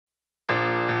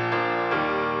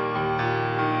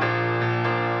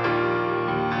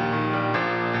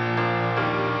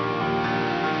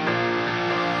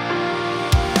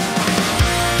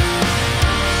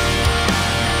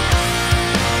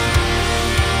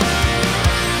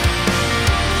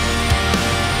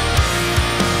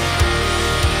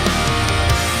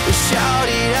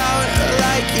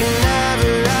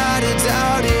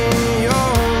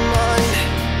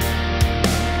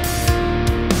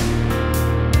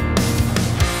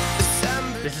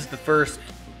This is the first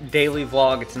daily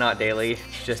vlog. It's not daily,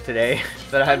 it's just today.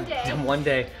 That I've done one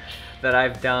day that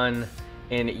I've done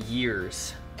in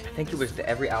years. I think it was the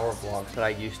every hour vlogs that I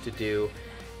used to do.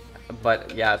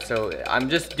 But yeah, so I'm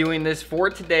just doing this for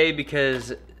today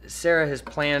because Sarah has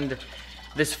planned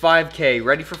this 5K,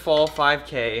 Ready for Fall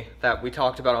 5K that we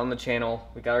talked about on the channel.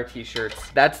 We got our t-shirts.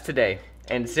 That's today.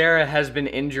 And Sarah has been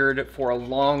injured for a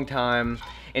long time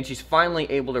and she's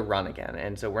finally able to run again.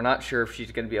 And so we're not sure if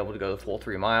she's gonna be able to go the full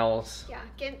 3 miles. Yeah,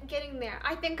 getting there.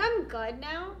 I think I'm good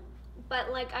now,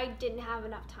 but like I didn't have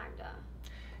enough time to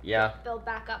build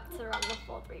back up to run the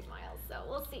full 3 miles, so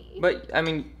we'll see. But I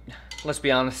mean, let's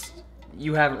be honest,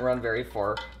 you haven't run very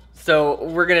far. So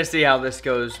we're gonna see how this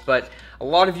goes, but a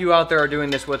lot of you out there are doing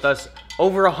this with us,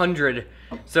 over 100.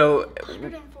 So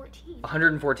 114.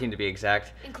 114 to be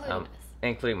exact. Including us.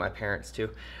 Including my parents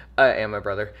too, and my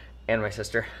brother, and my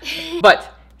sister.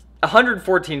 But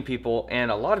 114 people, and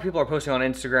a lot of people are posting on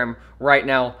Instagram right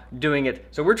now doing it.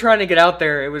 So we're trying to get out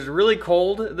there. It was really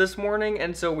cold this morning,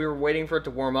 and so we were waiting for it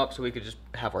to warm up so we could just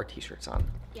have our t-shirts on.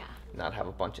 Yeah. Not have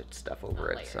a bunch of stuff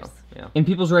over it, so yeah. In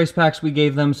People's Race Packs, we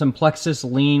gave them some Plexus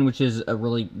Lean, which is a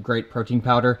really great protein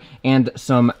powder, and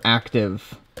some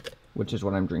Active, which is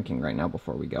what I'm drinking right now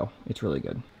before we go. It's really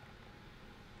good.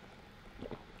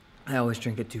 I always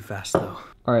drink it too fast, though.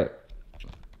 All right,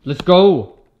 let's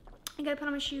go. I gotta put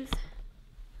on my shoes.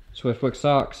 Swiftwick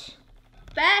socks.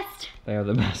 Best. They are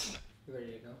the best. You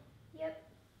ready to go? Yep.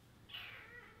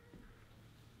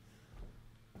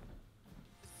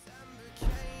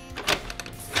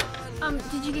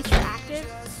 Did you get your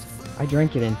Active? I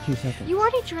drank it in 2 seconds. You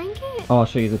already drank it? Oh, I'll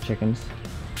show you the chickens.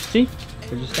 See?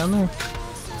 They're just down there.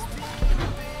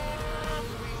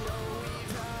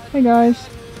 Hey, guys.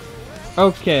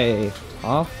 Okay,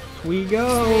 off we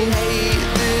go.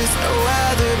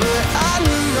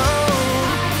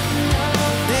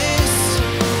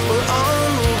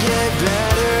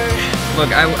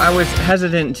 Look, I was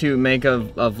hesitant to make a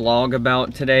vlog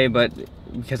about today, but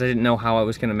because I didn't know how I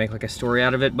was gonna make like a story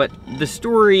out of it. But the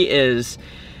story is,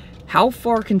 how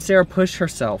far can Sarah push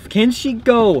herself? Can she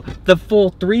go the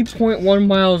full 3.1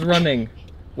 miles running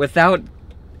without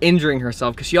injuring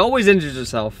herself? Because she always injures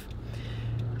herself.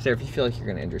 Sarah, if you feel like you're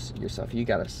gonna injure yourself, you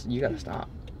gotta stop.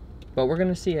 But we're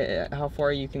gonna see how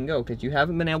far you can go because you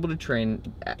haven't been able to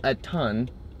train a ton.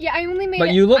 Yeah, I only made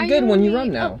but you look good when you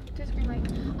run now.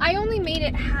 I only made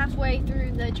it halfway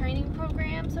through the training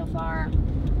program so far.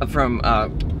 From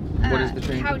what is the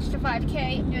training? Couch to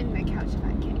 5K. I'm doing the couch to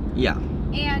 5K. Yeah.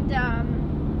 And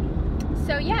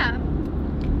so yeah.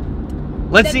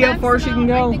 Let's see how far she can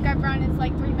go. I think I've run is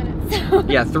like 3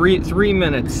 minutes. Yeah, three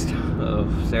minutes. Oh,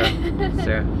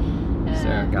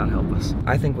 Sarah, God help us.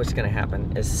 I think what's gonna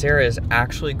happen is Sarah is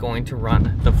actually going to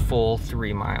run the full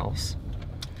 3 miles.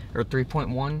 Or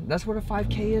 3.1, that's what a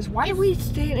 5K is? Why do we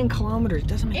say it in kilometers? It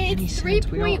doesn't make any sense. It's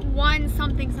 3.1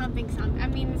 something. I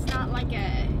mean, it's not like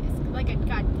it's like a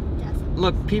goddamn.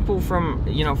 Look, people from,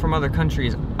 from other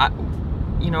countries,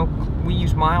 we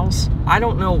use miles. I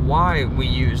don't know why we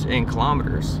use in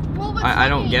kilometers. Well, I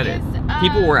don't get it.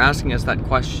 People were asking us that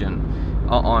question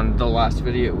on the last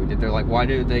video we did. They're like, why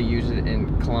do they use it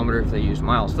in kilometers if they use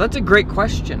miles? So that's a great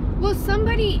question. Well,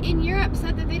 somebody in Europe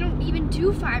said that they don't even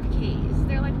do 5Ks.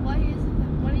 They're like, what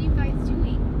are you guys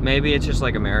doing? Maybe it's just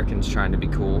like Americans trying to be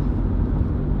cool.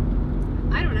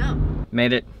 I don't know.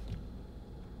 Made it.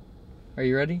 Are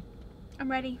you ready? I'm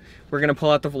ready. We're gonna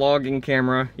pull out the vlogging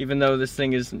camera, even though this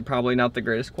thing is probably not the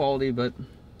greatest quality, but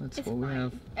that's what we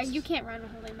have. You can't run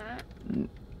holding that.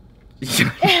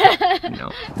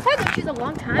 No. I've had those shoes a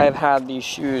long time. I've had these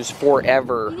shoes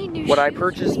forever. Would I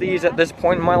purchase these at this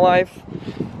point in my life?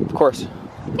 Of course.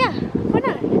 Yeah, why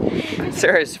not?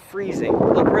 Sarah's freezing.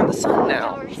 Look, we're in the sun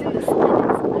now. We're in the sun.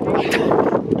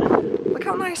 Look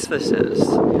how nice this is.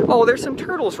 Oh, there's some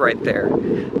turtles right there.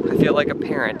 I feel like a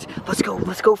parent. Let's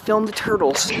go film the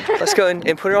turtles. Let's go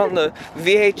and put it on the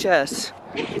VHS.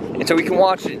 And so we can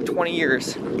watch it in 20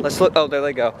 years. Let's look. Oh, there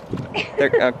they go.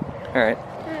 All right.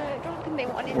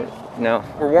 No,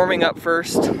 we're warming up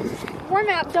first. Warm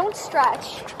up, don't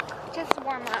stretch. Just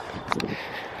warm up.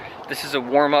 This is a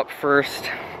warm up first,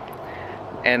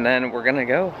 and then we're gonna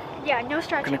go. Yeah, no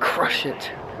stretching. We're gonna crush it.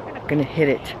 We're gonna hit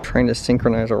it. Trying to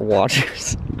synchronize our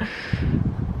watches.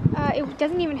 It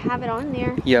doesn't even have it on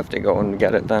there. You have to go and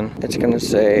get it then. It's gonna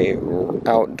say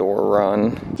outdoor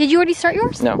run. Did you already start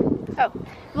yours? No. Oh,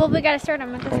 well, we gotta start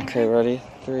them at the same time. Okay, ready?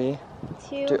 3,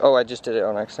 2. Oh, I just did it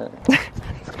on accident.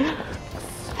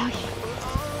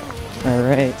 All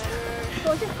right.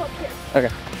 We'll just go up here.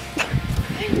 Okay.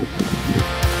 It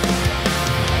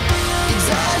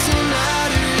doesn't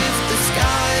matter if the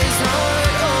sky's not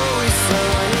always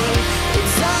sunny. It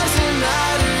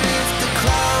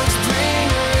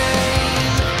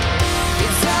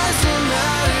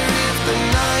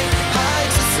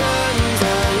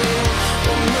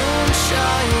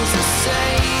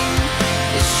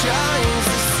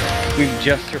we've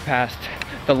just surpassed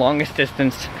the longest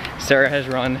distance Sarah has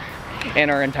run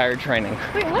in our entire training.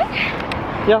 Wait, what?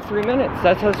 Yeah, 3 minutes.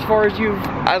 That's as far as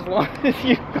as long as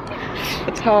you.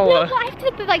 That's how. No, well, I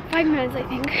did like 5 minutes, I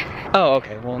think. Oh,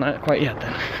 okay. Well, not quite yet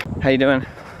then. How you doing?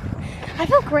 I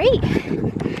feel great.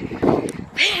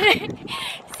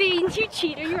 Seeing you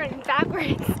cheater, you're running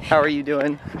backwards. How are you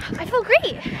doing? I feel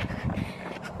great.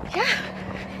 Yeah.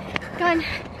 Done.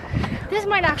 This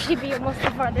might actually be almost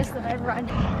the farthest that I've run.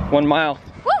 1 mile.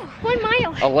 Woo! 1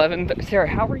 mile. 11. Sarah,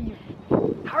 how are you?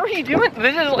 How are you doing?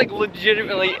 This is like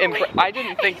legitimately impressive. I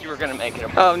didn't think you were gonna make it.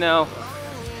 Oh no.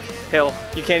 Hill.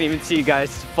 You can't even see,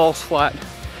 guys. Falls flat.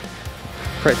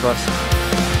 Pray for us.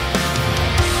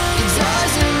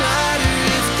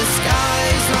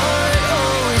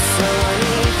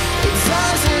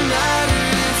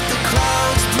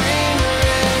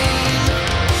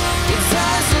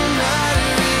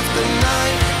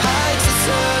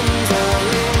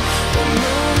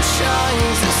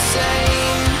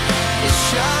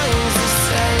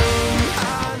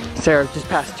 Sarah, just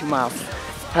past 2 miles.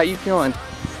 How you feeling?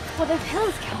 Well, this hill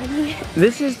is killing me.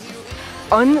 This is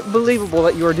unbelievable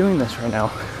that you are doing this right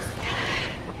now.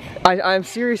 I'm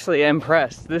seriously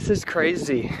impressed. This is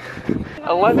crazy.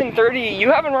 11:30.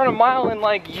 You haven't run a mile in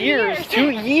like years,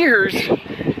 2 years,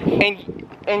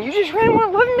 and you just ran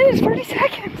 11 minutes 30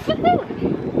 seconds.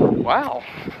 Wow.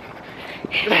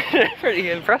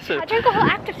 Pretty impressive. I drank a whole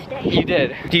active today. You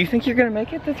did. Do you think you're gonna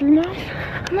make it the 3 miles?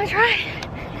 I'm gonna try.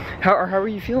 How are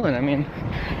you feeling? I mean,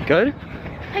 good?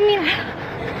 I mean,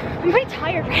 I'm pretty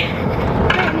tired.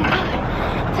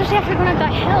 Especially after going up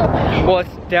that hill. Well, it's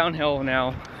downhill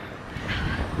now.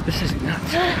 This is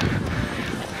nuts.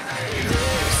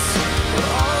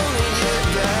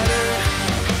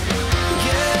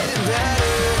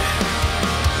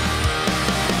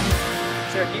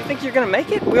 Sarah, do you think you're gonna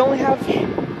make it? We only have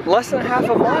less than half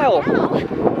a mile. I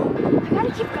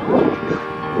gotta keep going.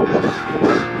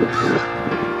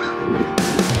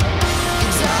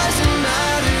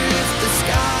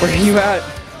 Where are you at?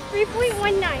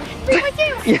 3.19.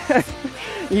 3.2. Yes,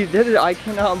 you did it. I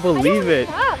cannot believe it.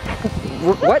 Stop.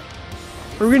 What?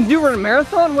 We're gonna do a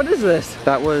marathon? What is this?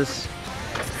 That was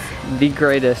the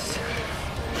greatest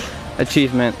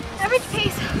achievement. Average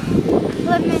pace,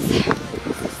 11 minutes,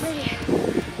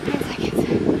 39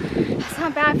 seconds. That's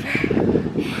not bad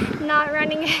for not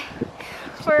running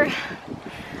for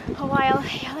a while.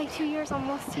 Yeah, like 2 years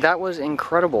almost. That was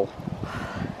incredible.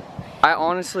 I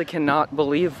honestly cannot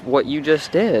believe what you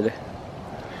just did.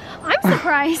 I'm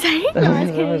surprised. I didn't know I was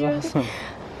gonna That do was awesome.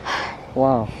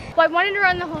 Wow. Well, I wanted to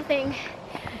run the whole thing,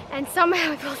 and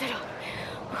somehow I pulled it off.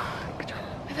 Good job.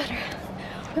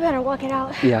 We better walk it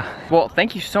out. Yeah. Well,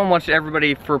 thank you so much to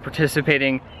everybody for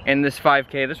participating in this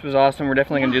 5K. This was awesome. We're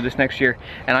definitely gonna do this next year,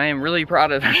 and I am really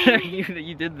proud of you that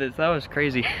you did this. That was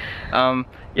crazy.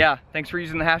 Yeah. Thanks for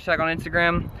using the hashtag on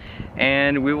Instagram,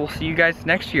 and we will see you guys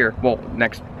next year. Well,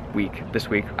 next week. This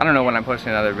week. I don't know when I'm posting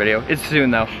another video. It's soon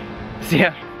though. See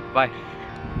ya. Bye.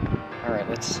 All right.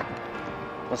 Let's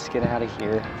get out of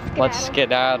here. Let's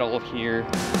skedaddle here.